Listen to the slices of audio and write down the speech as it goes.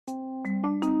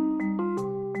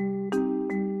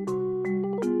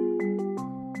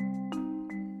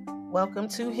Welcome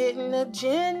to Hidden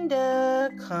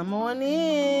Agenda. Come on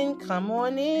in. Come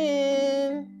on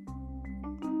in.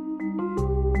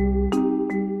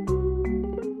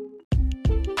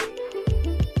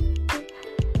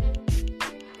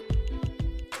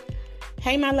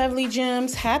 Hey, my lovely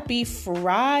gems. Happy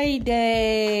Friday.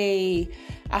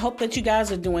 I hope that you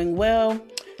guys are doing well.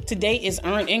 Today is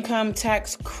Earned Income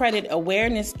Tax Credit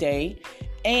Awareness Day,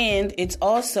 and it's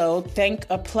also Thank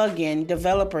a Plugin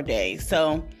Developer Day.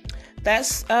 So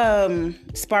that's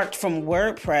sparked from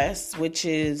WordPress, which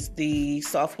is the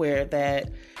software that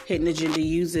Hidden Agenda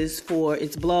uses for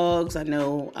its blogs. I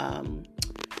know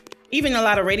even a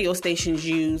lot of radio stations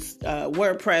use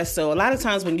WordPress. So a lot of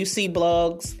times when you see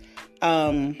blogs,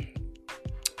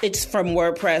 it's from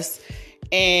WordPress,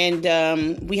 and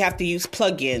we have to use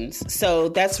plugins. So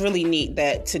that's really neat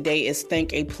that today is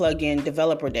Thank a Plugin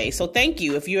Developer Day. So thank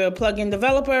you if you're a plugin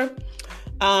developer.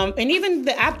 And even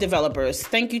the app developers,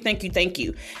 thank you.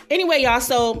 Anyway, y'all,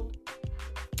 so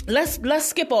let's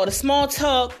skip all the small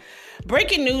talk.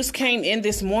 Breaking news came in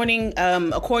this morning.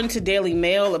 According to Daily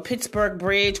Mail, a Pittsburgh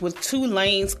bridge with 2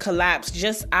 lanes collapsed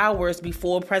just hours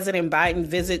before President Biden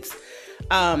visits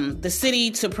the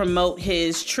city to promote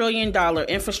his $1 trillion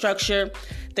infrastructure.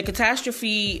 The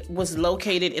catastrophe was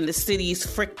located in the city's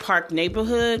Frick Park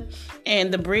neighborhood,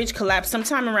 and the bridge collapsed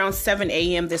sometime around 7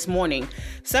 a.m. this morning.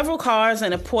 Several cars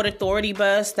and a Port Authority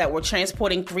bus that were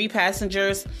transporting 3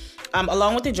 passengers,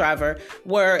 along with the driver,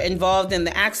 were involved in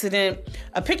the accident.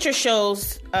 A picture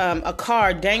shows a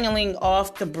car dangling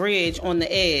off the bridge on the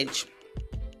edge.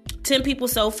 10 people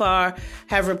so far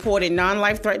have reported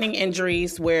non-life-threatening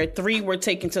injuries, where 3 were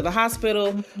taken to the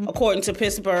hospital, according to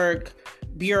Pittsburgh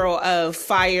Bureau of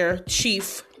Fire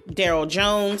Chief Daryl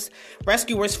Jones.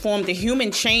 Rescuers formed a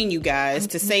human chain, you guys,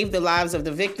 to save the lives of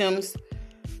the victims.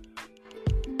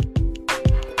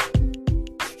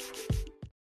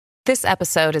 This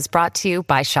episode is brought to you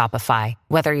by Shopify.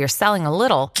 Whether you're selling a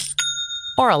little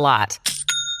or a lot,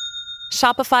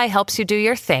 Shopify helps you do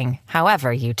your thing,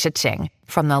 however you cha-ching.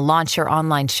 From the launch your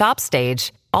online shop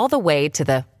stage, all the way to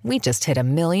the we just hit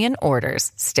 1 million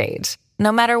orders stage.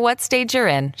 No matter what stage you're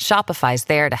in, Shopify's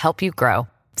there to help you grow.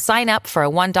 Sign up for a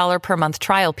 $1 per month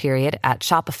trial period at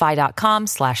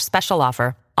shopify.com/special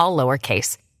offer, all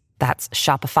lowercase. That's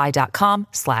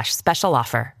shopify.com/special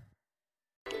offer.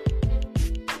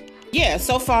 Yeah,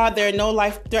 so far there are no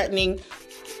life-threatening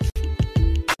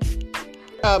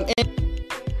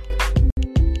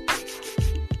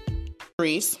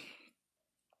injuries.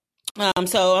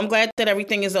 So I'm glad that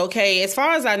everything is okay. As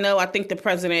far as I know, I think the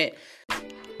president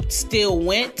still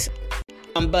went,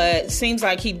 but seems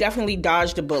like he definitely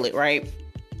dodged a bullet, right?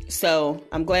 So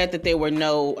I'm glad that there were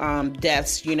no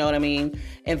deaths, you know what I mean,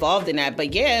 involved in that.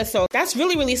 But yeah, so that's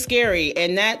really, really scary.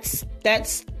 And that's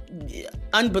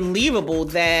unbelievable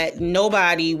that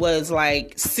nobody was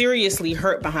like seriously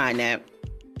hurt behind that.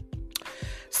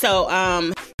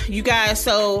 So, you guys,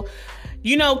 so,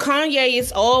 you know, Kanye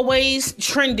is always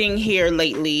trending here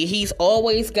lately. He's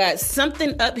always got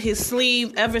something up his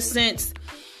sleeve ever since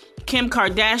Kim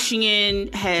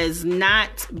Kardashian has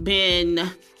not been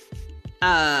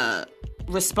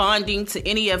responding to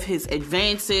any of his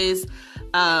advances.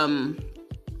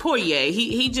 Poor Ye,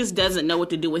 he just doesn't know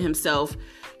what to do with himself.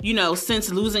 You know,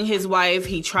 since losing his wife,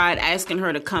 he tried asking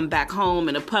her to come back home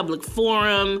in a public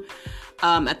forum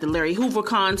at the Larry Hoover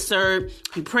concert.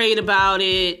 He prayed about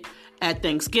it at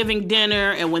Thanksgiving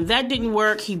dinner, and when that didn't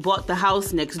work, he bought the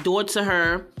house next door to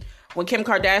her. When Kim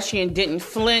Kardashian didn't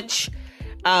flinch,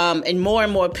 and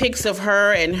more pics of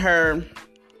her and her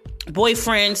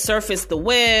boyfriend surfaced the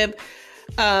web,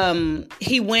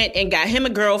 he went and got him a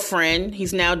girlfriend.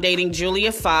 He's now dating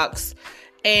Julia Fox.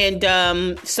 And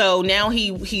so now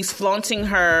he's flaunting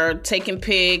her, taking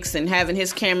pics and having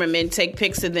his cameramen take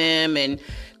pics of them and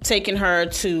taking her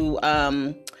to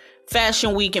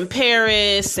Fashion Week in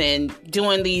Paris and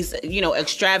doing these, you know,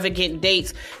 extravagant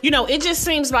dates. You know, it just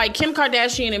seems like Kim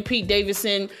Kardashian and Pete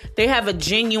Davidson, they have a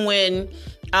genuine,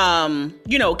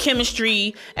 you know,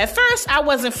 chemistry. At first, I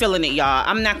wasn't feeling it, y'all.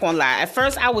 I'm not gonna lie. At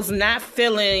first, I was not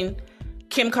feeling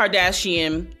Kim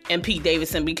Kardashian and Pete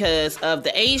Davidson because of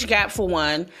the age gap, for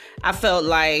one. I felt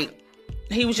like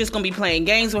he was just gonna be playing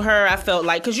games with her. I felt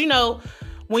like, because, you know,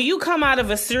 when you come out of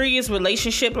a serious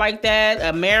relationship like that,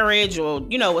 a marriage or,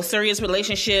 you know, a serious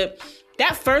relationship,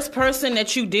 that first person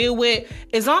that you deal with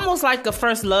is almost like a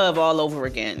first love all over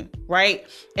again, right?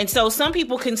 And so some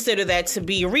people consider that to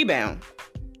be a rebound.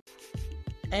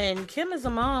 And Kim is a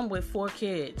mom with 4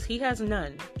 kids. He has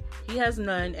none.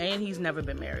 And he's never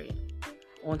been married.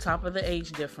 On top of the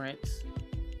age difference.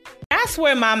 That's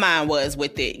where my mind was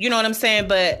with it. You know what I'm saying?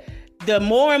 But the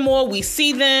more and more we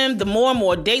see them, the more and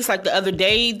more dates. Like the other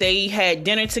day, they had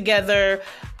dinner together.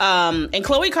 And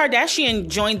Khloe Kardashian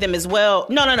joined them as well.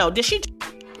 No. Did she?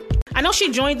 I know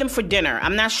she joined them for dinner.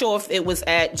 I'm not sure if it was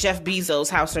at Jeff Bezos'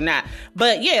 house or not.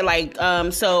 But yeah, like,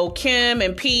 so Kim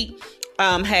and Pete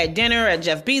had dinner at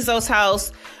Jeff Bezos'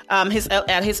 house,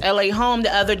 at his LA home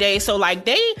the other day. So like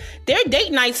their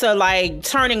date nights are like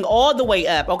turning all the way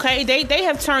up. Okay, they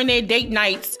have turned their date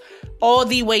nights all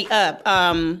the way up.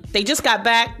 They just got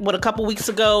back a couple weeks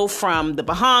ago from the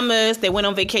Bahamas. They went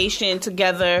on vacation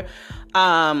together.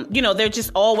 They're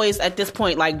just always at this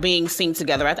point like being seen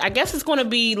together. I guess it's going to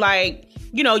be like,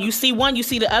 you see one, you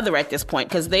see the other at this point,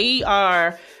 because they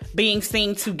are being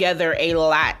seen together a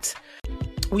lot.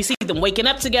 We see them waking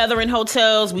up together in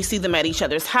hotels. We see them at each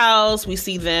other's house. We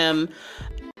see them,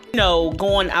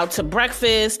 going out to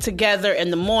breakfast together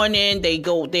in the morning.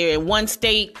 They're in one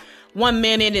state 1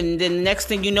 minute, and then the next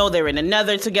thing you know, they're in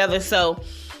another together. So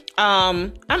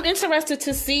I'm interested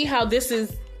to see how this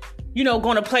is,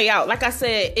 going to play out. Like I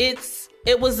said,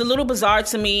 it was a little bizarre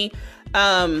to me.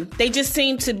 They just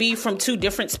seem to be from two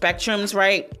different spectrums,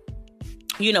 right?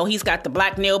 He's got the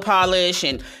black nail polish,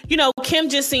 and, Kim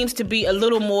just seems to be a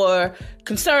little more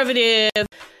conservative.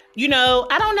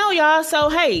 I don't know, y'all. So,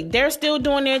 hey, they're still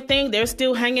doing their thing. They're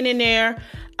still hanging in there.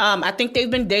 I think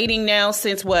they've been dating now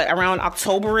since around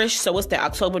October-ish. So it's the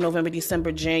October, November,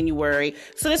 December, January.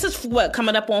 So this is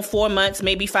coming up on 4 months,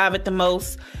 maybe 5 at the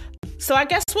most. So I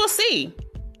guess we'll see.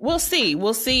 We'll see,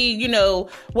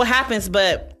 what happens.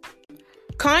 But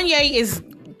Kanye is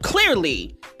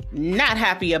clearly not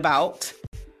happy about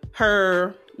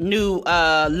her new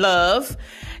love.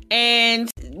 And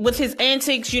with his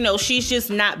antics, she's just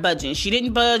not budging. She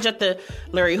didn't budge at the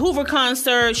Larry Hoover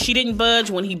concert. She didn't budge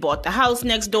when he bought the house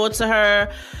next door to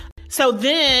her. So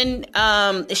then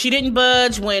she didn't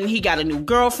budge when he got a new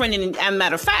girlfriend. And as a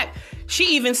matter of fact,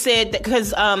 she even said that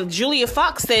because Julia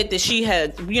Fox said that she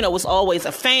had, was always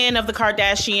a fan of the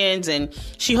Kardashians. And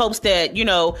she hopes that,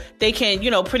 they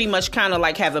can, pretty much kind of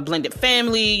like have a blended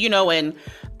family, and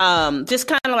just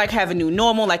kind of like have a new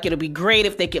normal. Like it'll be great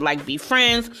if they could like be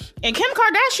friends. And Kim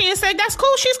Kardashian said that's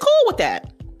cool. She's cool with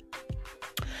that.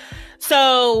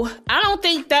 So I don't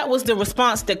think that was the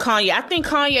response to Kanye. I think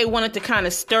Kanye wanted to kind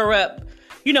of stir up,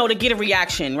 to get a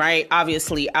reaction, right?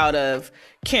 Obviously out of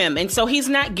Kim. And so he's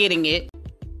not getting it.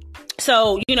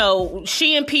 So,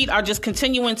 she and Pete are just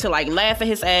continuing to like laugh at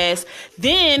his ass.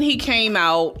 Then he came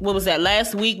out, what was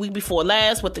that, week before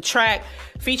last, with the track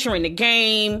featuring The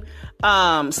Game,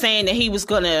 saying that he was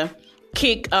going to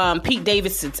kick Pete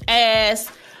Davidson's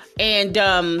ass. And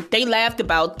they laughed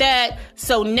about that.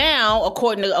 So now,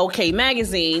 according to OK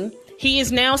Magazine, he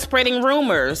is now spreading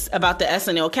rumors about the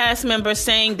SNL cast member,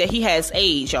 saying that he has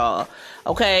AIDS, y'all.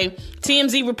 Okay.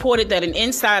 TMZ reported that an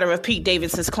insider of Pete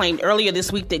Davidson's claimed earlier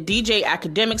this week that DJ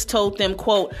Academics told them,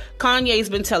 quote,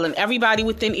 Kanye's been telling everybody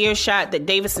within earshot that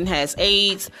Davidson has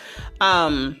AIDS.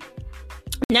 Now,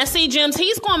 see, Jims,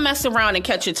 he's going to mess around and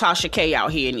catch a Tasha K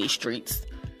out here in these streets.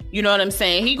 You know what I'm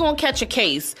saying? He going to catch a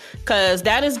case, because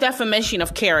that is defamation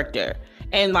of character.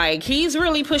 And like, he's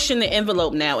really pushing the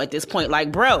envelope now at this point.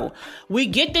 Like, bro, we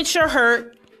get that you're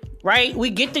hurt, right? We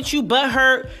get that you butt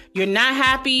hurt. You're not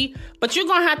happy, but you're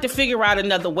going to have to figure out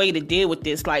another way to deal with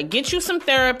this. Like, get you some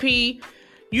therapy.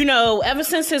 Ever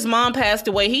since his mom passed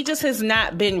away, he just has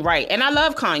not been right. And I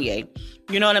love Kanye.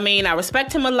 You know what I mean? I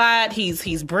respect him a lot.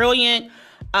 He's brilliant.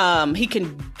 He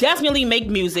can definitely make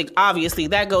music. Obviously,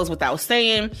 that goes without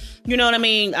saying. You know what I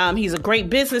mean? He's a great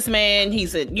businessman.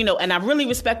 And I really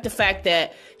respect the fact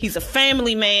that he's a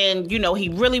family man. He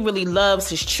really, really loves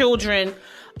his children.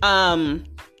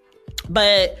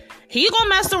 But he's gonna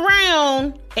mess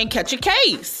around and catch a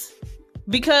case,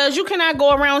 because you cannot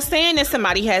go around saying that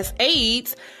somebody has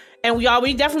AIDS. And we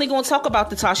definitely going to talk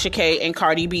about the Tasha K and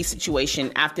Cardi B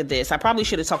situation after this. I probably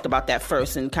should have talked about that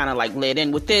first and kind of like led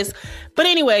in with this. But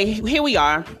anyway, here we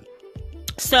are.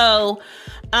 So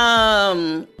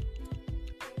the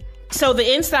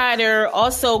insider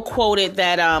also quoted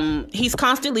that he's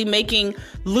constantly making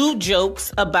lewd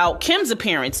jokes about Kim's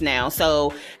appearance now.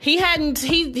 So he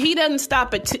doesn't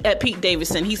stop at Pete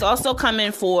Davidson. He's also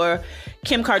coming for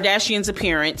Kim Kardashian's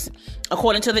appearance,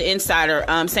 according to the insider,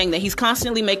 saying that he's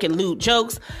constantly making lewd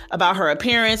jokes about her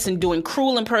appearance and doing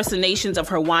cruel impersonations of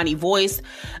her whiny voice.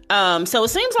 So it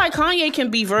seems like Kanye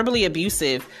can be verbally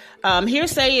abusive.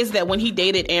 Hearsay is that when he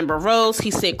dated Amber Rose,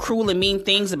 he said cruel and mean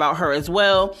things about her as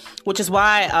well, which is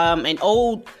why an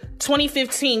old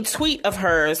 2015 tweet of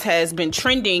hers has been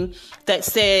trending that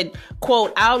said,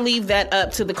 quote, I'll leave that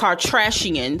up to the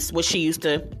Kardashians, which she used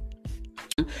to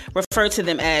referred to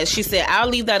them as. She said, I'll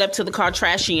leave that up to the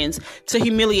Kardashians to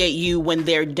humiliate you when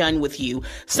they're done with you.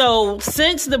 So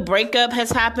since the breakup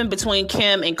has happened between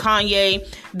Kim and Kanye,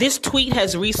 this tweet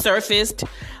has resurfaced.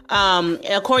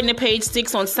 According to Page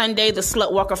 6 on Sunday, the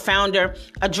Slutwalker founder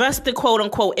addressed the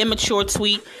quote-unquote immature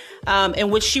tweet in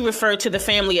which she referred to the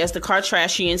family as the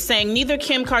Kardashians, saying neither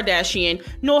Kim Kardashian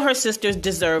nor her sisters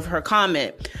deserve her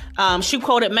comment. She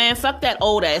quoted, "Man, fuck that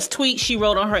old ass tweet," she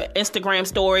wrote on her Instagram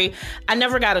story. "I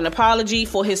never got an apology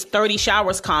for his 30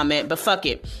 showers comment, but fuck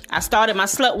it. I started my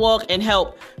slut walk and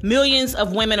helped millions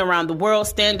of women around the world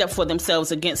stand up for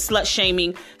themselves against slut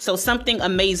shaming, so something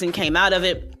amazing came out of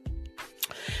it."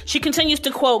 She continues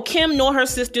to quote, "Kim nor her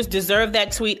sisters deserve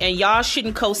that tweet, and y'all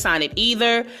shouldn't co-sign it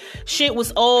either. Shit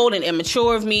was old and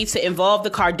immature of me to involve the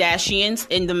Kardashians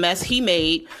in the mess he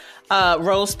made."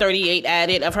 Rose 38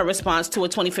 added of her response to a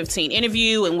 2015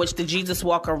 interview in which the Jesus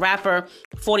Walker rapper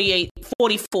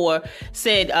 44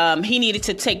 said he needed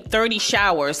to take 30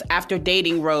 showers after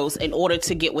dating Rose in order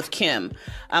to get with Kim,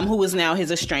 who is now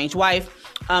his estranged wife.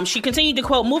 She continued to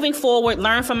quote, "Moving forward,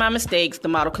 learn from my mistakes," the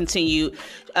model continued.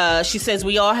 She says,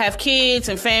 "We all have kids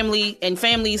and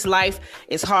family's life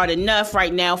is hard enough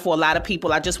right now for a lot of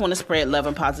people. I just want to spread love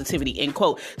and positivity," end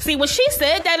quote. See, when she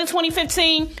said that in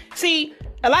 2015,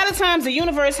 a lot of times the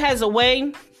universe has a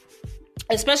way,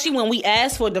 especially when we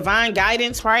ask for divine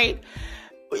guidance, right?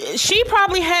 She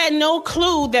probably had no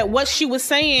clue that what she was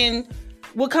saying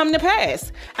would come to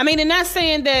pass. I mean, and not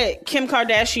saying that Kim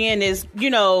Kardashian is,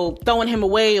 throwing him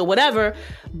away or whatever,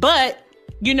 but,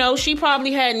 she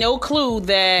probably had no clue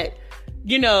that,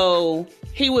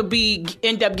 he would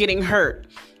end up getting hurt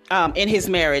in his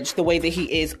marriage the way that he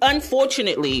is,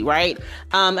 unfortunately, right?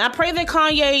 I pray that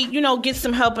Kanye, gets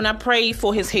some help, and I pray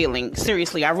for his healing.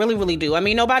 Seriously, I really, really do. I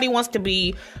mean, nobody wants to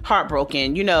be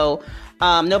heartbroken,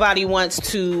 nobody wants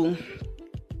to,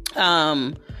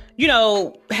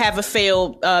 have a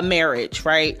failed marriage,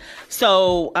 right?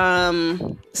 So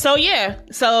Amber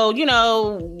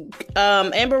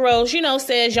Rose,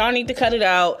 says y'all need to cut it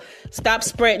out. Stop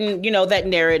spreading, that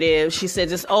narrative. She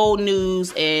says it's old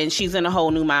news and she's in a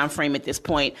whole new mind frame at this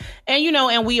point. And,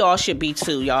 and we all should be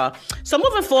too, y'all. So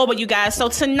moving forward, you guys. So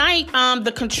tonight,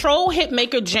 the Control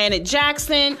hitmaker Janet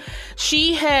Jackson,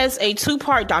 she has a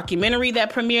 2-part documentary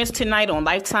that premieres tonight on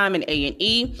Lifetime and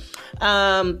A&E.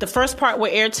 The first part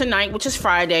will air tonight, which is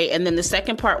Friday, and then the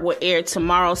second part will air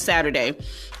tomorrow, Saturday.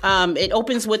 It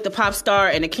opens with the pop star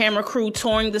and a camera crew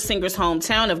touring the singer's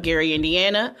hometown of Gary,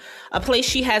 Indiana, a place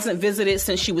she hasn't visited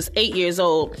since she was 8 years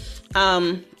old.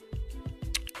 A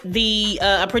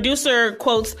producer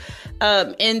quotes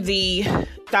in the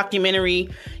documentary,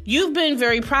 "You've been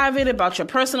very private about your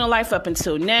personal life up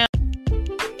until now.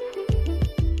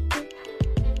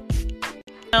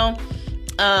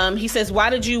 He says, why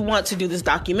did you want to do this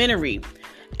documentary?"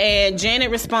 And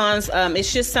Janet responds,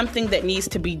 "It's just something that needs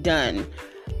to be done."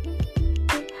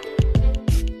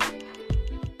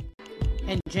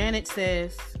 And Janet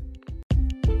says,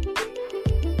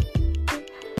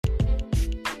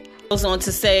 goes on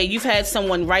to say, "You've had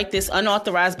someone write this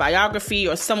unauthorized biography,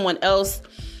 or someone else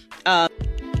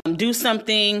do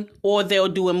something, or they'll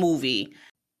do a movie."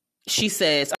 She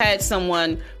says, "I had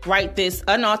someone write this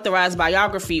unauthorized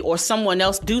biography, or someone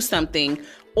else do something,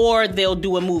 or they'll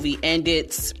do a movie." And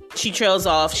she trails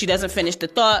off. She doesn't finish the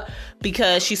thought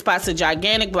because she spots a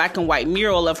gigantic black and white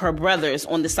mural of her brothers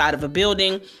on the side of a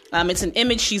building. It's an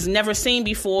image she's never seen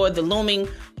before. The looming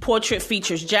portrait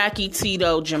features Jackie,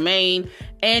 Tito, Jermaine,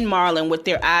 and Marlon with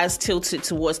their eyes tilted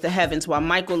towards the heavens while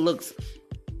Michael looks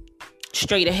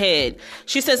straight ahead.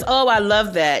 She says, "Oh, I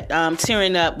love that,"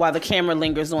 tearing up while the camera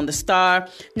lingers on the star.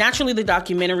 Naturally, the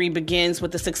documentary begins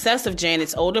with the success of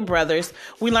Janet's older brothers.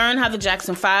 We learn how the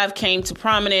Jackson 5 came to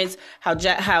prominence, how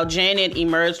Janet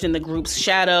emerged in the group's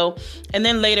shadow, and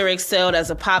then later excelled as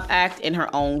a pop act in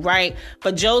her own right.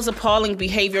 But Joe's appalling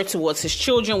behavior towards his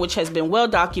children, which has been well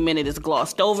documented, is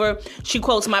glossed over. She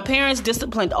quotes, "My parents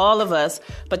disciplined all of us,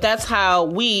 but that's how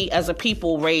we as a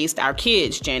people raised our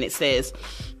kids," Janet says.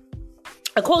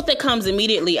 A quote that comes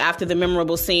immediately after the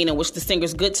memorable scene in which the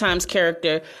singer's Good Times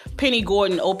character, Penny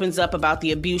Gordon, opens up about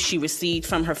the abuse she received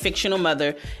from her fictional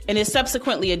mother and is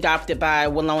subsequently adopted by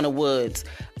Walona Woods,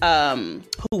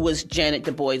 who was Janet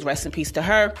Du Bois. Rest in peace to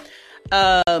her.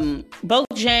 Both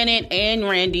Janet and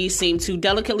Randy seem to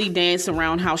delicately dance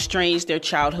around how strange their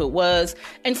childhood was,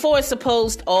 and for a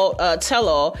supposed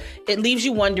tell-all, it leaves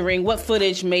you wondering what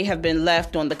footage may have been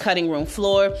left on the cutting room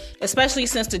floor, especially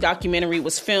since the documentary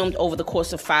was filmed over the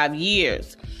course of 5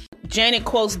 years. Janet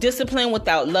quotes, discipline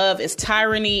without love is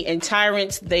tyranny, and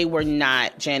tyrants they were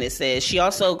not, Janet says. She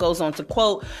also goes on to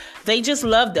quote, they just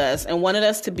loved us and wanted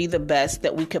us to be the best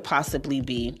that we could possibly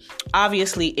be.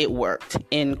 Obviously, it worked,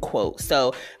 end quote.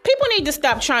 So people need to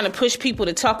stop trying to push people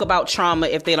to talk about trauma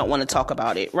if they don't want to talk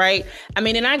about it, right? I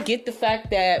mean, and I get the fact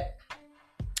that,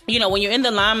 you know, when you're in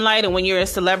the limelight and when you're a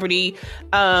celebrity,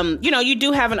 you know, you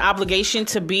do have an obligation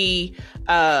to be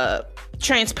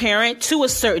transparent to a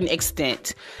certain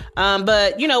extent.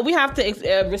 But, you know, we have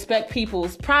to respect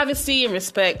people's privacy and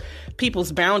respect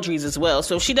people's boundaries as well.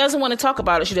 So if she doesn't want to talk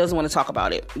about it, she doesn't want to talk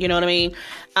about it. You know what I mean?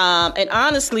 And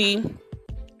honestly,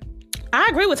 I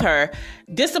agree with her.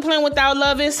 Discipline without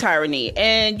love is tyranny.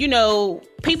 And, you know,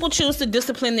 people choose to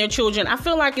discipline their children. I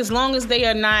feel like as long as they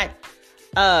are not,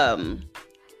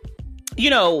 you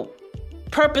know,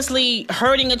 purposely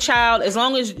hurting a child, as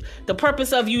long as the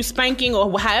purpose of you spanking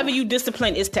or however you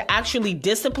discipline is to actually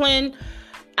discipline,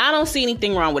 I don't see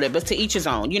anything wrong with it, but to each his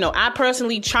own. You know, I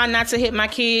personally try not to hit my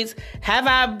kids. Have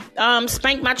I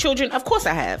spanked my children? Of course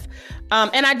I have.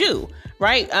 And I do,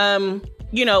 right?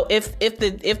 You know, if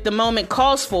the moment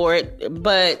calls for it,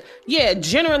 but yeah,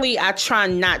 generally I try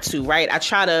not to, right? I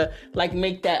try to like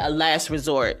make that a last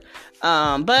resort.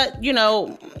 But you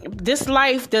know, this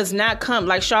life does not come,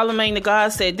 like Charlemagne the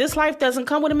God said, this life doesn't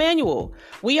come with a manual.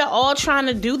 We are all trying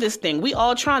to do this thing. We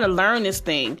all trying to learn this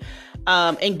thing,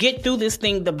 and get through this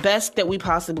thing the best that we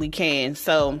possibly can.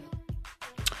 So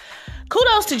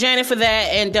kudos to Janet for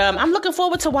that. And, I'm looking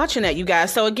forward to watching that, you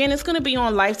guys. So again, it's going to be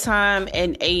on Lifetime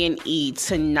and A&E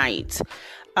tonight.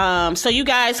 So you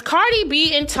guys, Cardi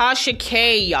B and Tasha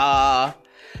K, y'all.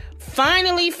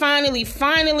 Finally,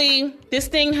 this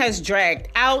thing has dragged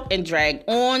out and dragged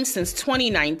on since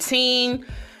 2019.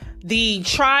 The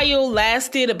trial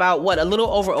lasted about, a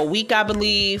little over a week, I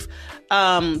believe.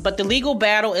 But the legal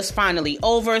battle is finally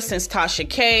over since Tasha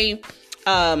K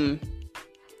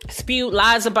spewed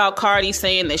lies about Cardi,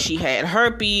 saying that she had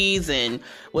herpes and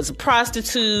was a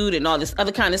prostitute and all this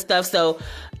other kind of stuff. So,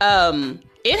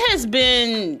 it has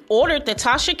been ordered that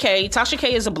Tasha K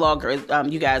is a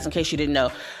blogger, you guys, in case you didn't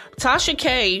know. Tasha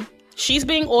K, she's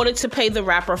being ordered to pay the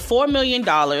rapper $4 million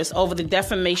over the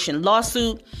defamation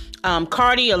lawsuit.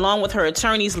 Cardi, along with her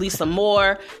attorneys Lisa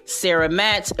Moore, Sarah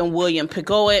Matz, and William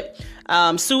Pigoet,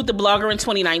 sued the blogger in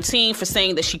 2019 for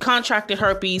saying that she contracted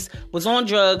herpes, was on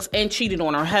drugs, and cheated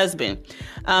on her husband.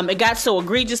 It got so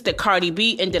egregious that Cardi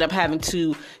B ended up having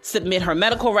to submit her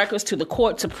medical records to the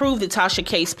court to prove that Tasha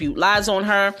K spewed lies on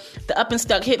her. The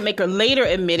up-and-stuck hitmaker later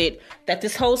admitted that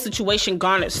this whole situation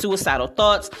garnered suicidal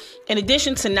thoughts, in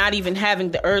addition to not even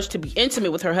having the urge to be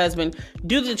intimate with her husband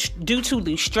due to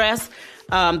the stress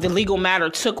the legal matter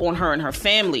took on her and her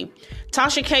family.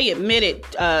 Tasha K admitted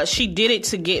she did it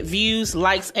to get views,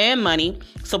 likes, and money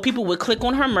so people would click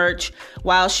on her merch,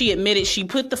 while she admitted she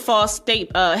put the false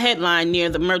headline near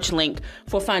the merch link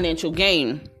for financial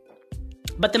gain.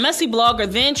 But the messy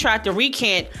blogger then tried to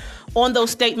recant on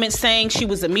those statements, saying she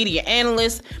was a media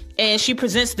analyst and she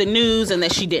presents the news and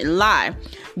that she didn't lie.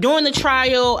 During the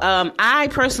trial, I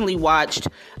personally watched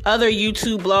other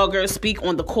YouTube bloggers speak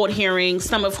on the court hearing,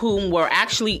 some of whom were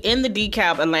actually in the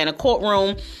DeKalb Atlanta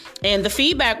courtroom. And the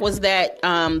feedback was that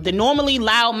the normally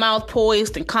loudmouth,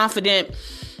 poised, and confident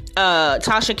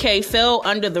Tasha K fell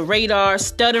under the radar,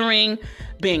 stuttering,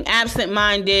 being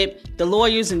absent-minded. The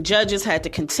lawyers and judges had to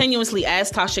continuously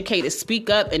ask Tasha K to speak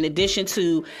up, in addition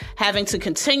to having to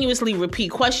continuously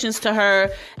repeat questions to her,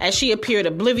 as she appeared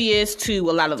oblivious to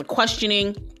a lot of the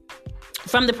questioning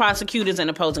from the prosecutors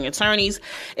and opposing attorneys.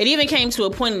 It even came to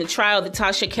a point in the trial that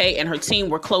Tasha K and her team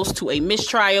were close to a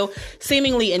mistrial,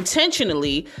 seemingly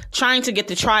intentionally trying to get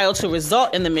the trial to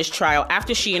result in the mistrial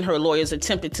after she and her lawyers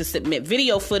attempted to submit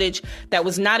video footage that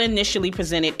was not initially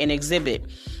presented in exhibit.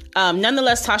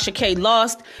 Nonetheless, Tasha K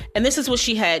lost, and this is what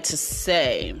she had to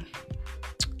say.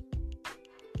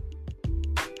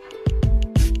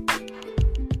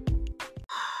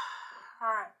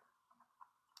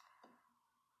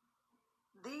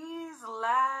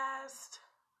 Last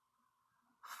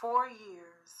 4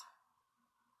 years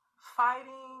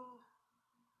fighting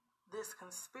this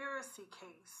conspiracy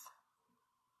case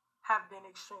have been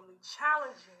extremely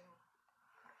challenging,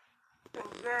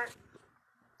 and yet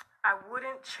I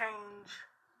wouldn't change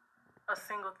a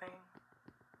single thing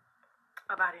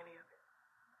about any of it.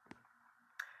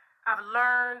 I've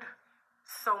learned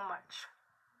so much.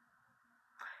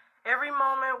 Every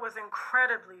moment was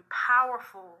incredibly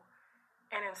powerful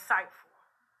and insightful.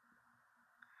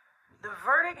 The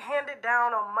verdict handed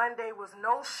down on Monday was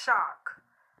no shock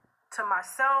to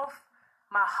myself,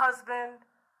 my husband,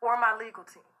 or my legal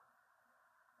team.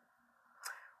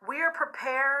 We are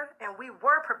prepared, and we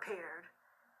were prepared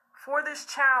for this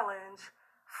challenge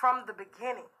from the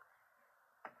beginning.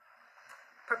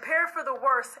 Prepare for the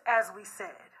worst, as we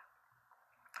said.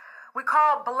 We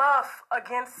called bluff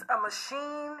against a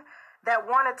machine that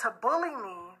wanted to bully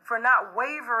me for not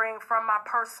wavering from my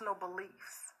personal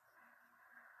beliefs.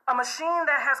 A machine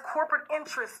that has corporate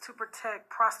interests to protect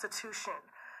prostitution,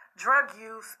 drug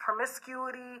use,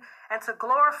 promiscuity, and to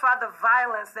glorify the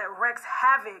violence that wreaks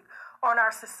havoc on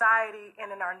our society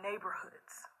and in our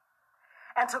neighborhoods.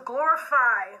 And to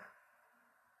glorify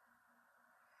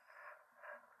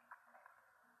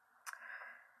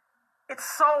it's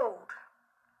sold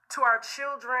to our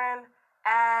children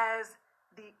as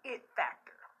the it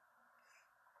factor.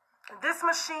 This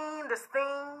machine, this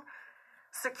thing,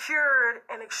 secured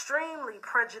an extremely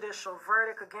prejudicial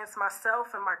verdict against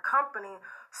myself and my company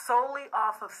solely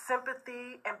off of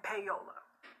sympathy and payola,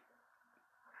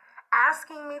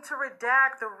 asking me to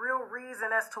redact the real reason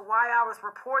as to why I was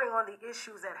reporting on the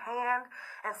issues at hand,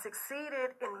 and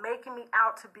succeeded in making me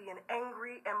out to be an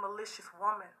angry and malicious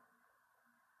woman.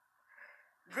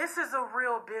 This is a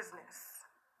real business.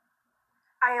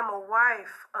 I am a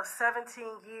wife of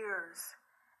 17 years,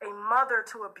 a mother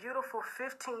to a beautiful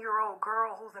 15-year-old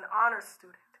girl who's an honors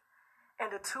student,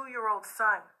 and a 2-year-old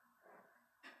son.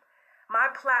 My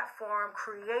platform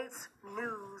creates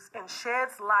news and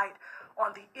sheds light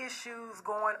on the issues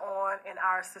going on in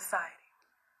our society.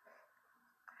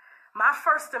 My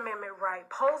First Amendment right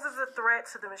poses a threat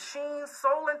to the machine's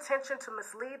sole intention to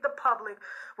mislead the public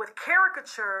with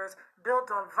caricatures built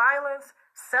on violence,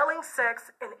 selling sex,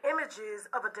 and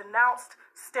images of a denounced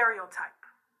stereotype.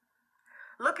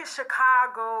 Look at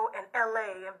Chicago and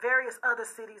LA and various other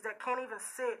cities that can't even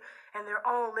sit in their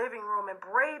own living room and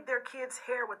braid their kids'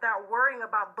 hair without worrying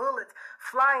about bullets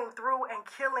flying through and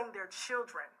killing their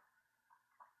children.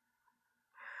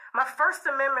 My First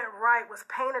Amendment right was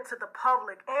painted to the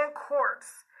public and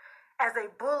courts as a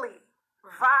bully,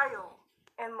 vile,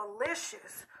 and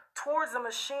malicious towards a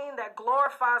machine that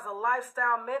glorifies a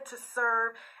lifestyle meant to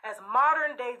serve as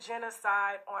modern-day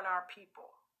genocide on our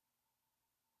people.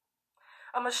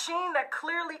 A machine that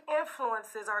clearly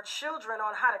influences our children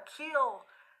on how to kill,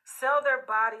 sell their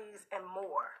bodies, and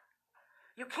more.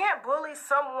 You can't bully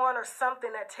someone or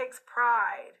something that takes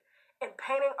pride in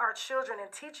painting our children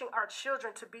and teaching our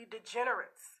children to be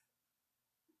degenerates.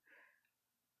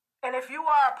 And if you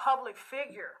are a public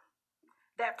figure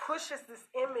that pushes this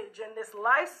image and this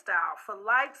lifestyle for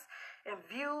likes and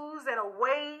views and a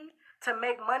way to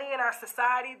make money in our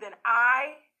society, then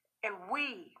I and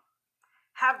we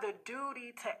have the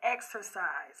duty to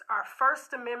exercise our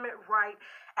First Amendment right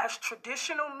as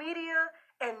traditional media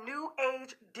and new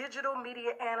age digital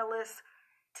media analysts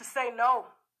to say, no,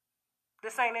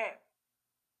 this ain't it.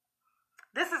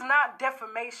 This is not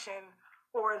defamation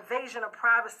or invasion of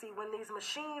privacy when these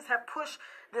machines have pushed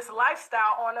this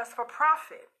lifestyle on us for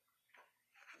profit.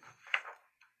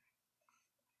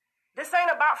 This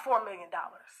ain't about $4 million.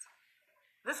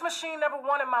 This machine never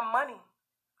wanted my money.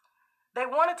 They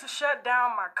wanted to shut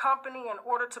down my company in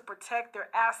order to protect their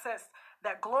assets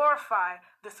that glorify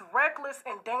this reckless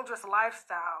and dangerous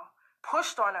lifestyle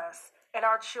pushed on us and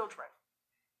our children.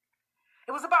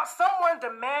 It was about someone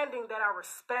demanding that I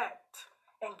respect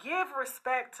and give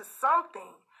respect to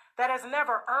something that has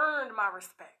never earned my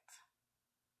respect.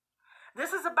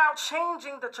 This is about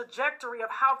changing the trajectory of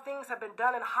how things have been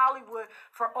done in Hollywood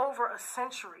for over a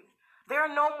century. There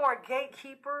are no more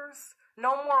gatekeepers,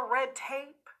 no more red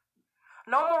tape,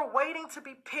 no more waiting to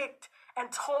be picked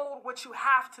and told what you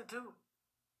have to do.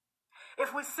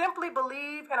 If we simply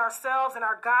believe in ourselves and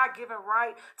our God-given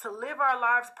right to live our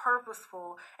lives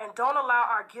purposeful and don't allow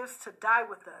our gifts to die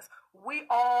with us, we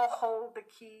all hold the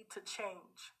key to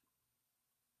change.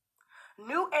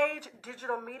 New age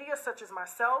digital media such as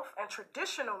myself and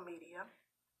traditional media,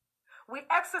 we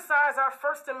exercise our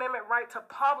First Amendment right to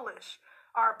publish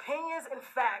our opinions and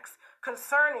facts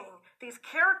concerning these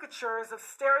caricatures of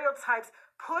stereotypes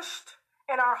pushed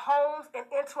in our homes and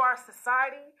into our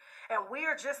society, and we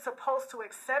are just supposed to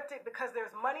accept it because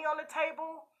there's money on the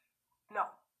table? No.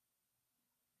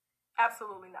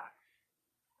 Absolutely not.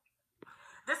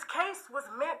 This case was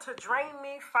meant to drain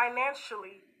me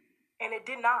financially, and it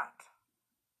did not.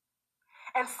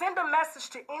 And send a message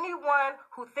to anyone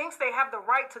who thinks they have the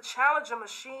right to challenge a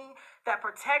machine that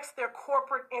protects their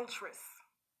corporate interests.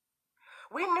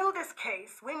 We knew this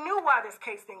case. We knew why this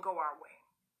case didn't go our way.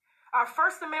 Our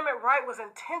First Amendment right was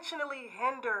intentionally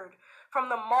hindered from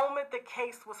the moment the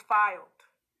case was filed.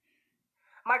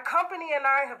 My company and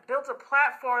I have built a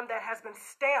platform that has been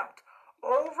stamped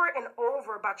over and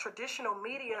over by traditional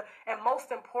media and,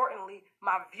 most importantly,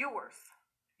 my viewers,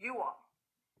 you all.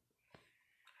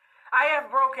 I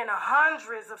have broken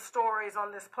hundreds of stories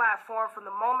on this platform from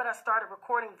the moment I started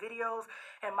recording videos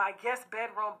in my guest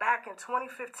bedroom back in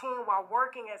 2015 while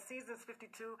working at Seasons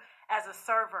 52 as a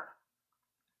server.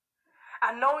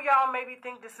 I know y'all maybe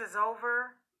think this is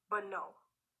over, but no,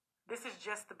 this is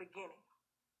just the beginning.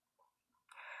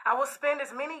 I will spend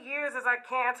as many years as I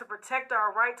can to protect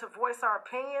our right to voice our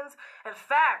opinions and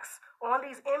facts on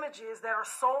these images that are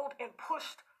sold and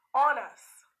pushed on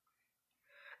us.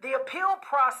 The appeal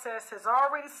process has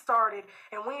already started,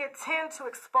 and we intend to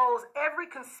expose every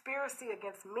conspiracy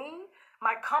against me,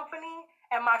 my company,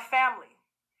 and my family.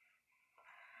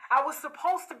 I was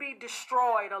supposed to be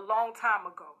destroyed a long time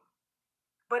ago,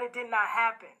 but it did not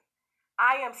happen.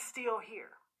 I am still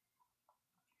here.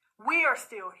 We are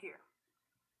still here.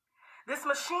 This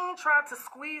machine tried to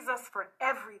squeeze us for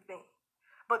everything,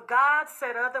 but God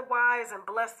said otherwise and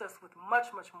blessed us with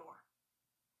much, much more.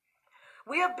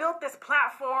 We have built this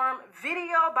platform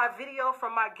video by video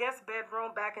from my guest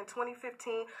bedroom back in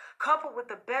 2015, coupled with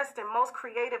the best and most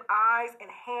creative eyes and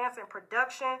hands in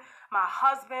production, my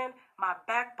husband, my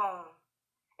backbone.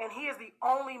 And he is the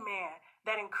only man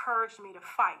that encouraged me to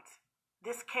fight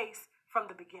this case from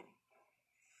the beginning.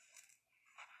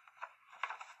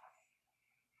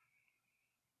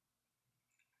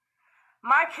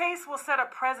 My case will set a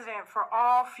precedent for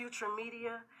all future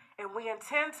media, and we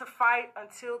intend to fight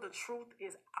until the truth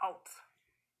is out.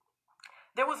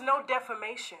 There was no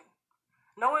defamation,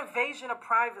 no invasion of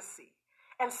privacy,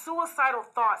 and suicidal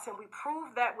thoughts, and we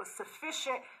proved that with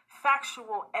sufficient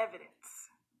factual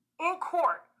evidence. In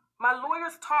court, my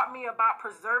lawyers taught me about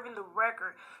preserving the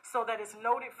record so that it's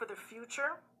noted for the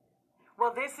future.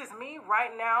 Well, this is me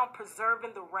right now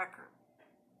preserving the record.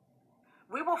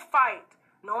 We will fight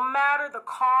no matter the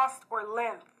cost or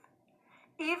length.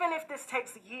 Even if this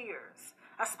takes years.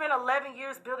 I spent 11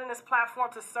 years building this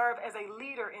platform to serve as a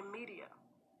leader in media.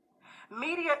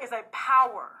 Media is a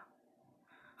power,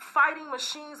 fighting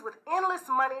machines with endless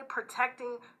money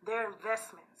protecting their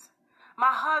investments.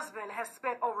 My husband has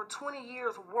spent over 20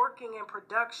 years working in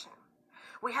production.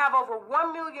 We have over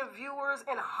 1 million viewers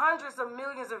and hundreds of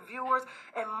millions of viewers,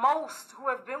 and most who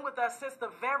have been with us since the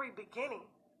very beginning.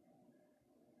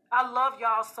 I love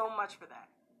y'all so much for that.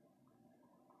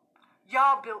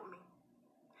 Y'all built me,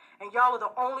 and y'all are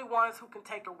the only ones who can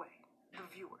take away the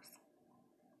viewers.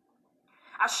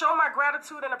 I show my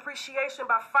gratitude and appreciation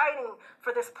by fighting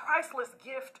for this priceless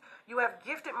gift you have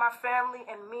gifted my family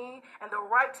and me, and the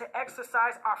right to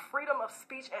exercise our freedom of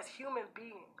speech as human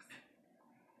beings.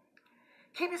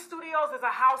 Kibi Studios is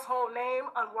a household name.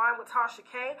 Unwind with Tasha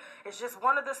K is just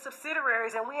one of the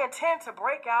subsidiaries, and we intend to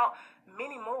break out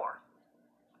many more.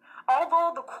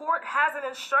 Although the court hasn't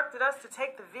instructed us to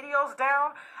take the videos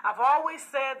down, I've always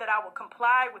said that I will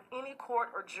comply with any court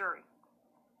or jury.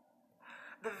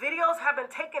 The videos have been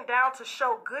taken down to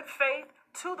show good faith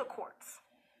to the courts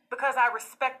because I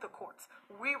respect the courts.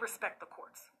 We respect the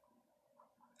courts.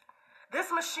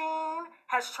 This machine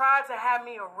has tried to have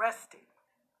me arrested,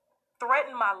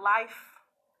 threatened my life,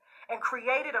 and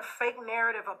created a fake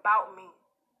narrative about me.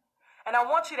 And I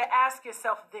want you to ask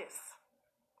yourself this.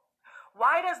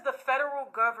 Why does the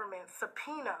federal government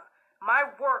subpoena my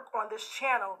work on this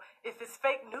channel if it's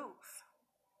fake news?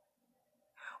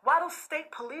 Why do state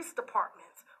police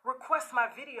departments request my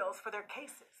videos for their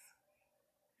cases?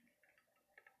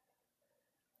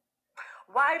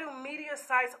 Why do media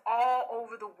sites all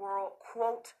over the world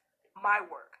quote my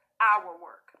work, our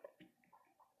work?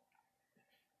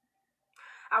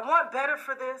 I want better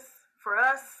for this, for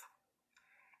us,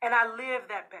 and I live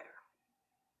that better.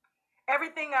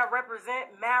 Everything I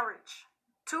represent, marriage,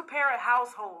 two-parent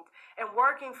household, and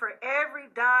working for every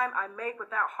dime I make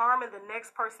without harming the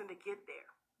next person to get there.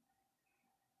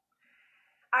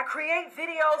 I create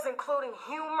videos including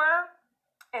humor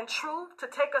and truth to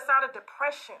take us out of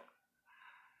depression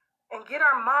and get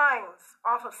our minds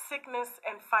off of sickness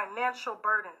and financial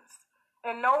burdens.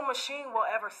 And no machine will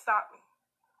ever stop me.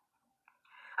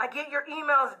 I get your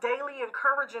emails daily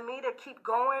encouraging me to keep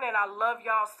going, and I love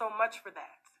y'all so much for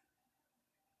that.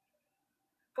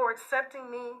 For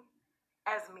accepting me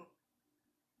as me.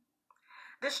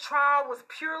 This trial was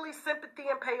purely sympathy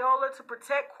and payola to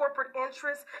protect corporate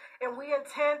interests, and we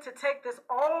intend to take this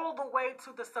all the way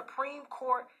to the Supreme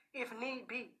Court if need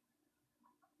be.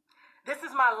 This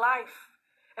is my life,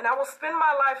 and I will spend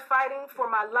my life fighting for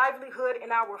my livelihood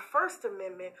and our First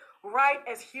Amendment right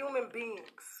as human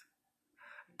beings.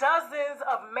 Dozens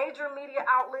of major media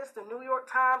outlets, the New York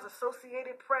Times,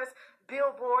 Associated Press,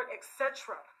 Billboard,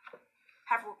 etc.,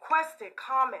 have requested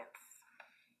comments.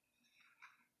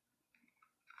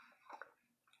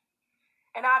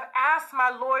 And I've asked my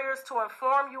lawyers to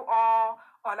inform you all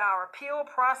on our appeal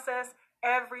process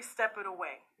every step of the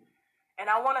way. And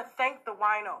I want to thank the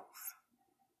winos.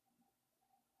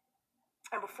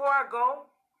 And before I go,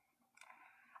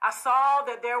 I saw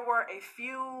that there were a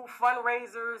few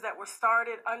fundraisers that were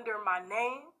started under my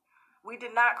name. We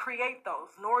did not create those,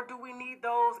 nor do we need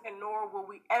those, and nor will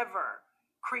we ever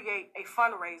create a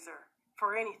fundraiser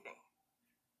for anything.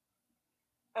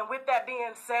 And with that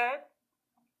being said,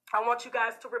 I want you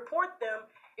guys to report them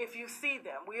if you see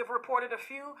them. We have reported a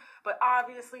few, but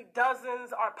obviously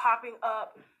dozens are popping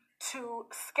up to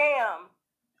scam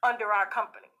under our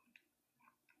company.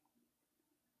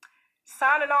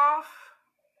 Signing off,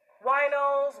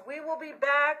 winos, we will be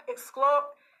back.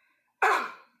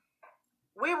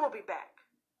 We will be back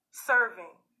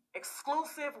serving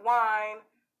exclusive wine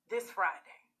this Friday.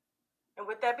 And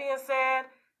with that being said,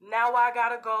 now I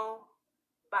gotta go.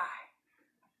 Bye.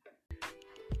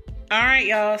 All right,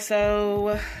 y'all.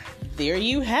 So there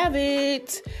you have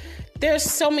it. There's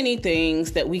so many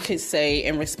things that we could say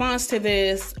in response to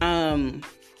this. I'm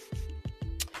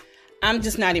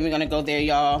just not even going to go there,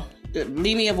 y'all.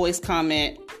 Leave me a voice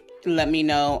comment. Let me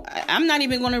know. I'm not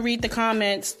even going to read the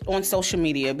comments on social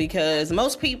media because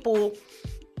most people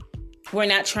were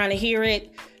not trying to hear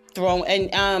it.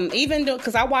 Even though,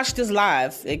 because I watched this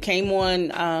live, it came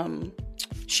on.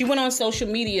 She went on social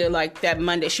media like that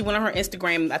Monday. She went on her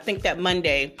Instagram, I think that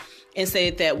Monday, and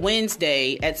said that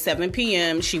Wednesday at 7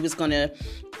 p.m. she was going to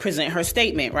present her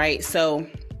statement, right? So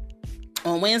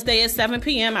on Wednesday at 7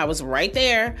 p.m. I was right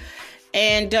there.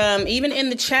 And even in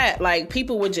the chat, like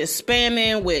people were just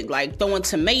spamming with like throwing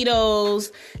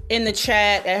tomatoes in the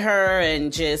chat at her,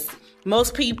 and just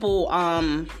most people,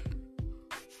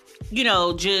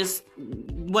 just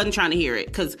wasn't trying to hear it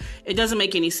because it doesn't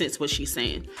make any sense what she's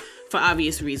saying for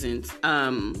obvious reasons.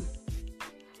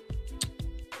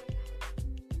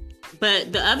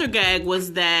 But the other gag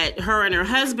was that her and her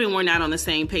husband were not on the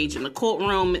same page in the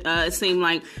courtroom. It seemed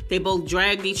like they both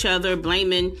dragged each other,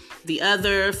 blaming the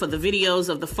other for the videos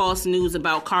of the false news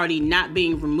about Cardi not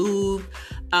being removed.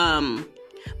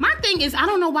 My thing is, I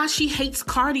don't know why she hates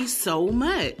Cardi so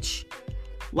much.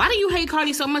 Why do you hate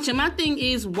Cardi so much? And my thing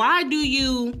is, why do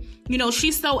you,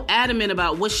 she's so adamant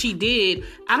about what she did.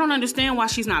 I don't understand why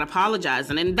she's not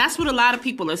apologizing. And that's what a lot of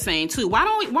people are saying too. Why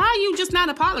are you just not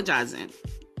apologizing?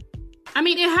 I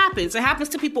mean, it happens. It happens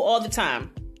to people all the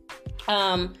time.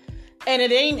 And it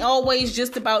ain't always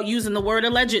just about using the word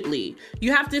allegedly.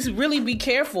 You have to really be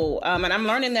careful. And I'm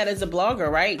learning that as a blogger,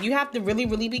 right? You have to really,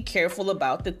 really be careful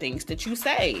about the things that you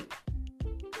say.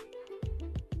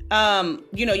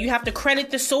 You have to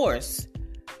credit the source.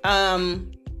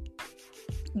 And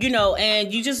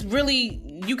you just really,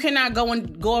 you cannot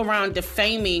go around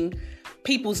defaming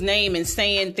people's name and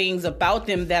saying things about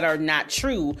them that are not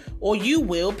true, or you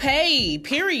will pay,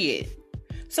 period.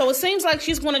 So it seems like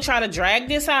she's going to try to drag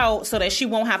this out so that she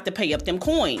won't have to pay up them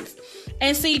coins.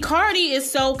 And see, Cardi is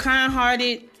so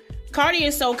kind-hearted.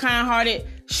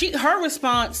 Her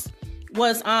response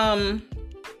was,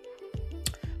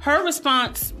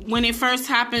 when it first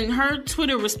happened, her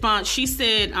Twitter response, she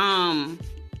said,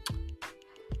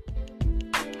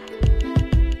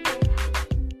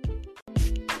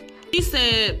 she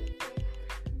said,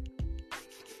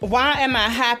 "Why am I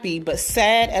happy but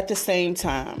sad at the same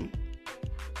time?"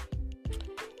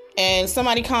 And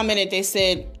somebody commented, they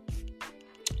said,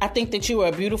 "I think that you are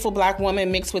a beautiful black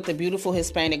woman mixed with a beautiful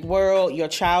Hispanic world. Your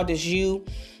child is you.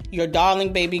 Your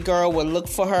darling baby girl will look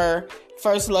for her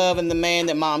first love in the man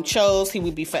that mom chose. He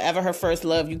will be forever her first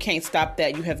love. You can't stop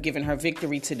that. You have given her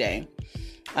victory today."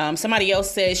 Somebody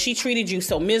else says, "She treated you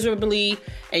so miserably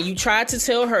and you tried to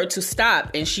tell her to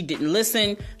stop and she didn't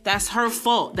listen. That's her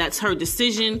fault. That's her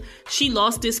decision. She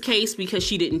lost this case because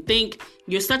she didn't think.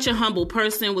 You're such a humble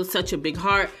person with such a big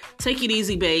heart. Take it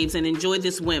easy, babes, and enjoy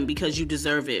this win because you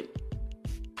deserve it."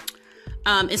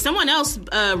 And someone else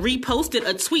reposted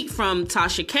a tweet from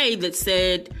Tasha K that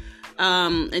said,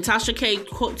 and Tasha K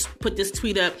put this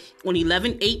tweet up on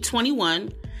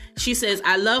 11/8/21. She says,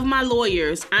 "I love my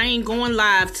lawyers. I ain't going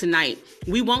live tonight.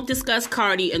 We won't discuss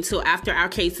Cardi until after our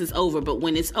case is over. But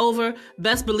when it's over,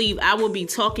 best believe I will be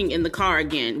talking in the car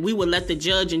again. We will let the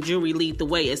judge and jury lead the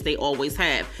way as they always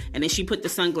have." And then she put the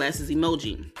sunglasses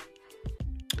emoji.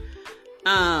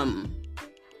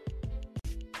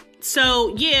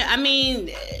 So, yeah, I mean,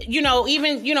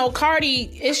 Cardi,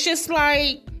 it's just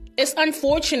like, it's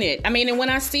unfortunate. I mean, and when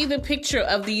I see the picture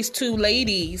of these two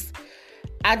ladies,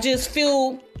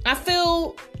 I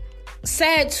feel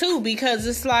sad too, because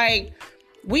it's like,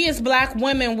 we as black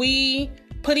women, we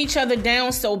put each other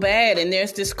down so bad, and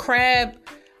there's this crab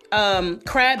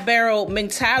barrel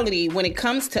mentality when it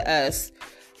comes to us.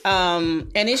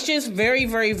 And it's just very,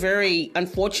 very, very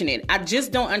unfortunate. I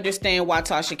just don't understand why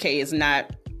Tasha K is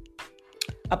not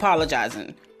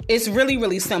apologizing. It's really,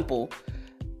 really simple.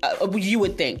 You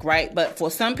would think, right? But for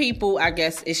some people, I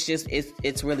guess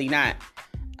it's really not.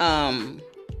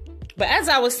 But as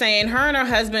I was saying, her and her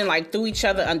husband like threw each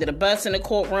other under the bus in the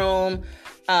courtroom.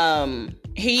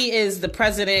 He is the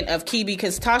president of Kibi,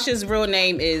 because Tasha's real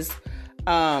name is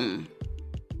Tasha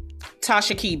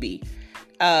Kibi,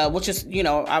 which is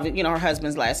her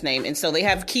husband's last name. And so they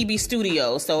have Kibi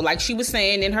Studios. So like she was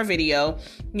saying in her video,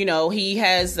 he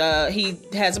has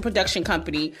a production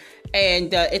company,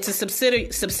 and it's a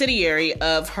subsidiary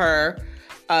of her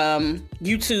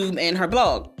YouTube and her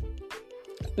blog.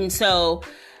 And so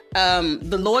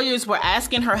the lawyers were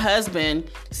asking her husband,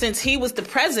 since he was the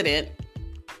president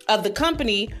of the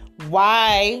company,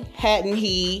 why hadn't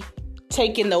he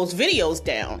taken those videos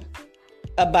down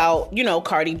about,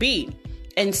 Cardi B?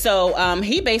 And so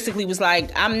he basically was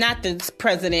like, I'm not the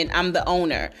president, I'm the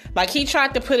owner. Like, he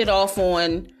tried to put it off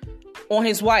on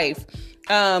his wife.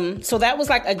 So that was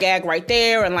like a gag right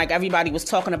there, and like everybody was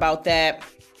talking about that.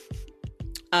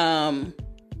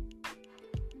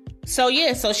 So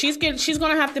she's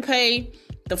gonna have to pay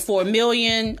the $4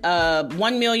 million,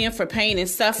 $1 million for pain and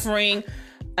suffering,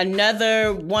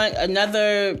 another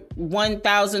 $1,338,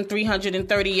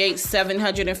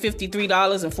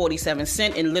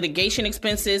 $753.47 in litigation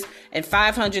expenses, and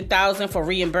 $500,000 for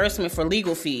reimbursement for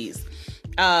legal fees.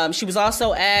 She was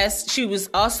also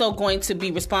going to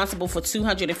be responsible for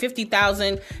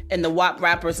 $250,000 in the WAP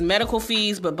rapper's medical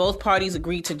fees, but both parties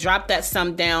agreed to drop that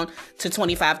sum down to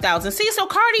 $25,000. See, so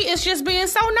Cardi is just being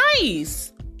so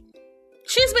nice.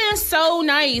 She's being so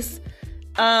nice,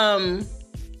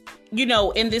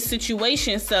 in this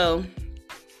situation. So,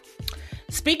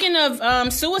 speaking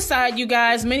of suicide, you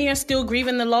guys, many are still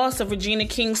grieving the loss of Regina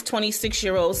King's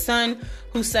 26-year-old son,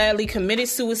 who sadly committed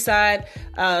suicide.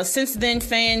 Since then,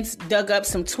 fans dug up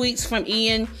some tweets from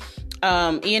Ian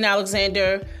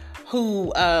Alexander,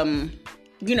 who,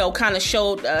 kind of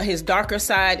showed his darker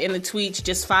side in the tweets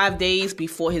just 5 days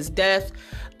before his death.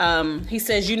 He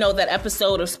says, that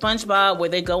episode of SpongeBob where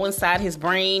they go inside his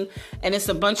brain and it's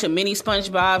a bunch of mini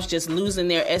SpongeBobs just losing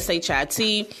their SHIT.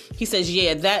 He says,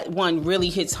 yeah, that one really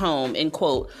hits home, end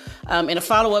quote. In a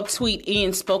follow-up tweet,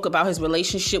 Ian spoke about his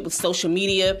relationship with social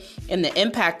media and the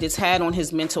impact it's had on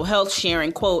his mental health,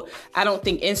 sharing, quote, I don't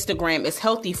think Instagram is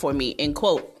healthy for me, end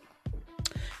quote.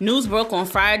 News broke on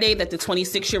Friday that the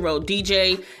 26-year-old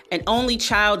DJ and only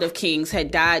child of King's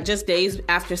had died just days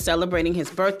after celebrating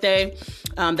his birthday.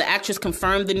 The actress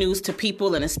confirmed the news to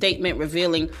People in a statement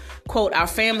revealing, quote, our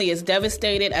family is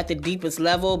devastated at the deepest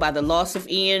level by the loss of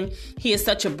Ian. He is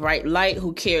such a bright light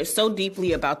who cared so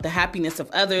deeply about the happiness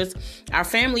of others. Our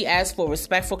family asks for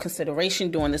respectful consideration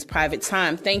during this private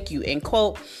time. Thank you, end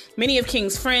quote. Many of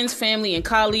King's friends, family, and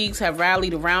colleagues have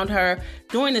rallied around her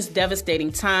during this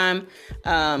devastating time.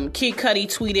 Kid Cudi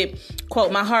tweeted,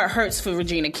 quote, my heart hurts for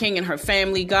Regina King and her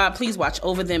family. God, please watch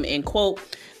over them, end quote.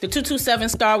 The 227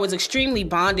 star was extremely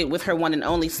bonded with her one and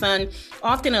only son,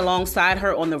 often alongside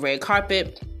her on the red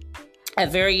carpet at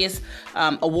various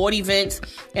award events.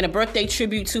 In a birthday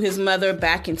tribute to his mother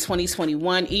back in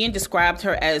 2021, Ian described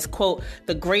her as, quote,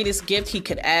 the greatest gift he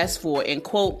could ask for, end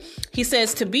quote. He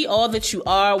says, to be all that you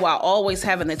are while always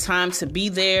having the time to be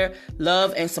there,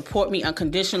 love, and support me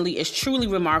unconditionally is truly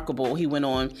remarkable, he went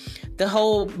on. The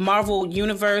whole Marvel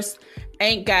universe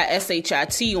ain't got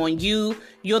SHIT on you.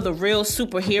 You're the real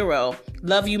superhero.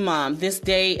 Love you, Mom, this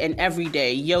day and every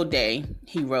day. Yo day,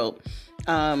 he wrote.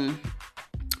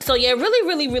 So yeah, really,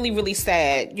 really, really, really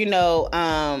sad.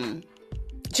 I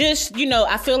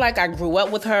feel like I grew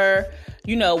up with her,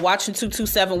 watching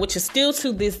 227, which is still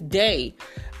to this day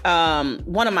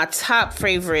one of my top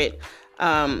favorite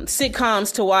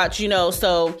sitcoms to watch,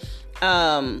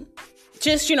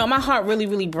 my heart really,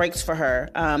 really breaks for her.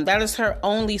 That is her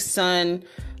only son.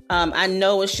 I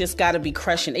know it's just got to be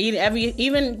crushing.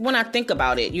 Even when I think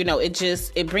about it,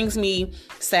 it brings me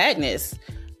sadness.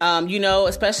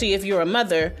 Especially if you're a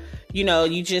mother,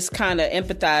 you just kind of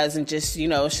empathize and just,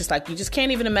 it's just like, you just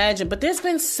can't even imagine. But there's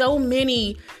been so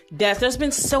many deaths. There's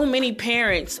been so many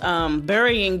parents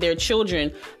burying their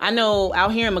children. I know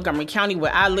out here in Montgomery County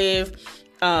where I live,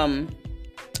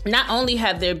 not only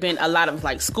have there been a lot of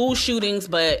like school shootings,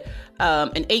 but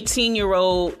an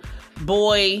 18-year-old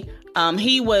boy,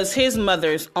 he was his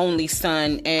mother's only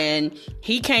son, and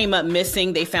he came up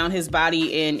missing. They found his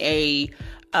body in a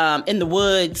in the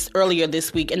woods earlier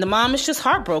this week, and the mom is just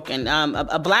heartbroken.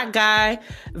 A black guy,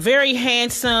 very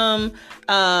handsome.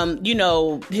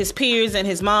 His peers and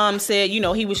his mom said,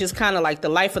 he was just kind of like the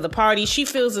life of the party. She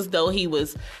feels as though he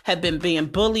had been being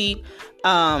bullied.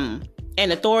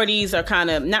 And authorities are kind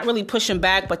of not really pushing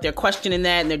back, but they're questioning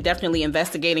that, and they're definitely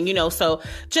investigating, so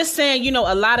just saying,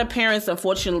 a lot of parents,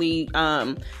 unfortunately,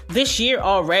 this year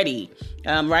already,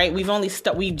 right?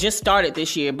 We've just started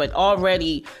this year, but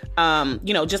already,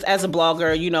 just as a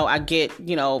blogger, I get,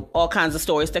 all kinds of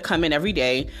stories that come in every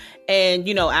day. And,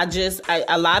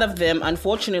 a lot of them,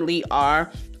 unfortunately, are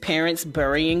parents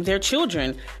burying their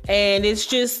children. And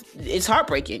it's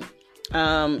heartbreaking.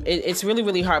 It's really,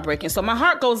 really heartbreaking. So my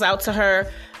heart goes out to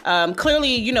her.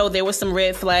 Clearly, there were some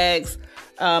red flags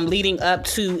leading up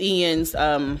to Ian's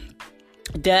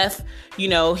death.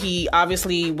 He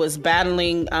obviously was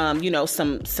battling,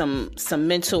 some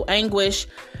mental anguish,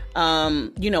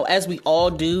 as we all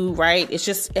do, right?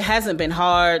 It hasn't been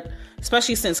hard,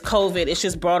 especially since COVID. It's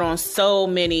just brought on so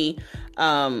many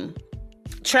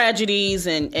tragedies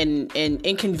and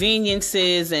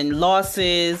inconveniences and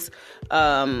losses.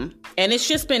 And it's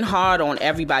just been hard on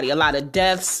everybody. A lot of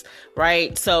deaths,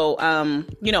 right? So,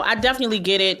 I definitely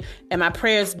get it. And my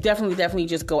prayers definitely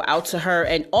just go out to her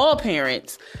and all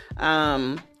parents,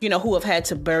 who have had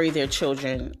to bury their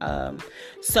children.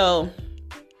 So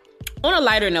on a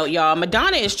lighter note, y'all,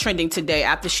 Madonna is trending today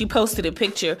after she posted a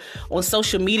picture on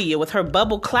social media with her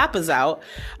bubble clappers out.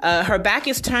 Her back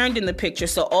is turned in the picture,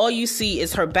 so all you see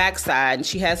is her backside, and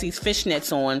she has these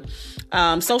fishnets on.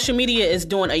 Social media is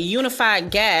doing a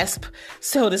unified gasp,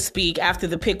 so to speak, after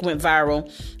the pic went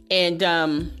viral. And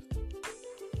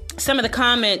some of the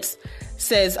comments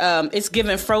says it's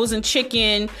giving frozen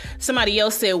chicken. Somebody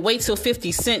else said, wait till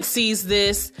 50 Cent sees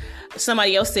this.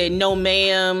 Somebody else said, no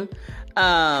ma'am.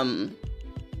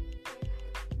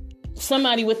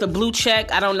 Somebody with a blue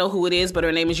check, I don't know who it is, but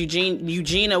her name is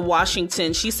Eugenia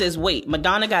Washington. She says, wait,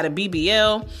 Madonna got a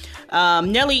BBL.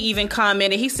 Nelly even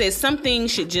commented, he says something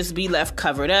should just be left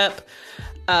covered up.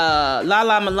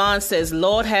 Lala Milan says,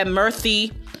 Lord have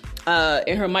mercy,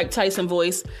 in her Mike Tyson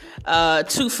voice.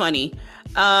 Too funny.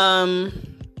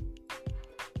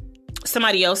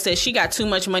 Somebody else says she got too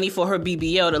much money for her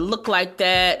BBL to look like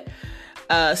that.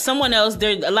 Someone else,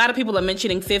 a lot of people are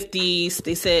mentioning 50s.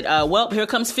 They said, well, here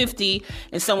comes 50.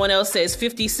 And someone else says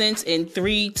 50 cents in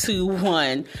 3, 2,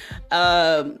 1.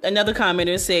 Another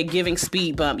commenter said giving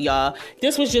speed bump, y'all.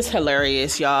 This was just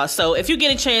hilarious, y'all. So if you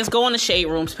get a chance, go on the Shade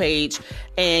Room's page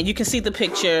and you can see the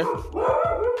picture.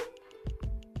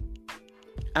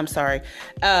 I'm sorry.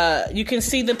 You can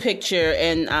see the picture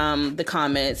and the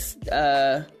comments.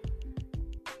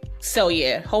 So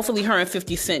yeah, hopefully her and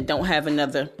 50 Cent don't have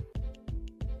another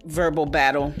verbal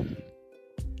battle.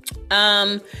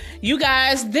 You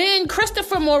guys, then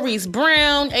Christopher Maurice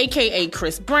Brown, aka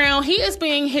Chris Brown, he is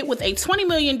being hit with a $20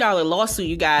 million lawsuit,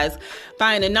 you guys,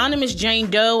 by an anonymous Jane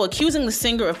Doe, accusing the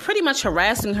singer of pretty much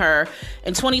harassing her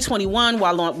in 2021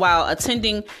 while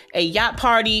attending a yacht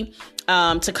party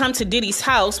to come to Diddy's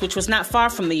house, which was not far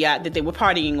from the yacht that they were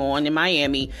partying on in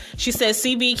Miami. She says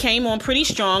CB came on pretty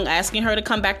strong, asking her to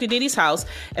come back to Diddy's house,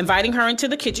 inviting her into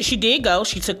the kitchen. She did go.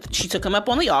 She took him up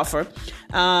on the offer.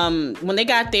 When they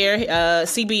got there,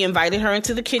 CB invited her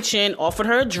into the kitchen, offered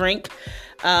her a drink.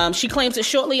 She claims that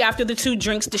shortly after the 2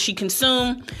 drinks that she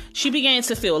consumed, she began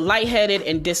to feel lightheaded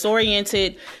and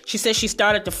disoriented. She says she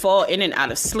started to fall in and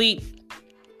out of sleep.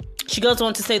 She goes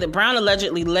on to say that Brown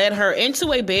allegedly led her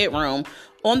into a bedroom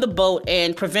on the boat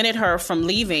and prevented her from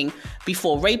leaving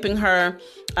before raping her.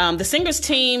 The singer's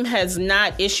team has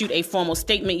not issued a formal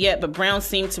statement yet, but Brown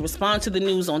seemed to respond to the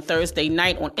news on Thursday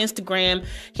night on Instagram.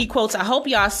 He quotes, "I hope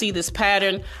y'all see this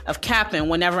pattern of capping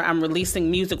whenever I'm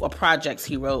releasing music or projects,"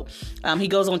 he wrote. He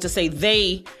goes on to say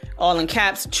they, all in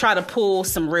caps, try to pull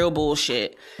some real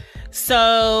bullshit.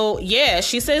 So, yeah,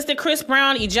 she says that Chris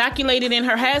Brown ejaculated in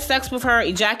her, had sex with her,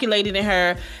 ejaculated in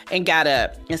her, and got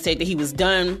up and said that he was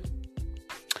done.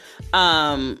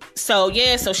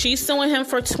 So she's suing him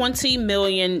for $20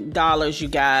 million, you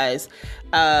guys.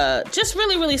 Just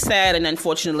really, really sad, and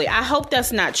unfortunately, I hope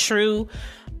that's not true.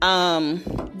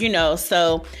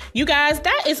 So you guys,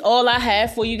 that is all I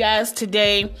have for you guys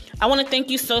today. I want to thank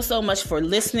you so much for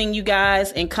listening, you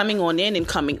guys, and coming on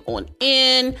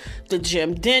in the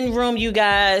Jim Den room, you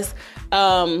guys.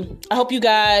 I hope you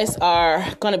guys are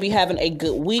going to be having a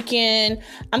good weekend.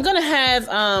 I'm going to have,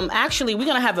 we're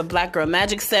going to have a Black Girl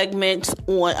Magic segment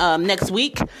on, next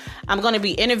week. I'm going to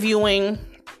be interviewing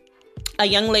a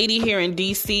young lady here in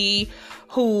DC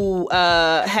who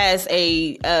has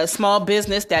a small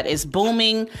business that is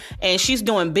booming, and she's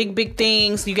doing big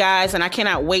things, you guys, and I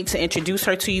cannot wait to introduce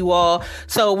her to you all.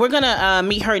 So we're gonna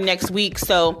meet her next week.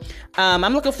 So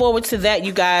I'm looking forward to that,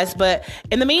 you guys. But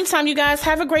in the meantime, you guys,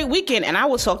 have a great weekend, and I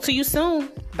will talk to you soon.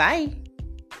 Bye.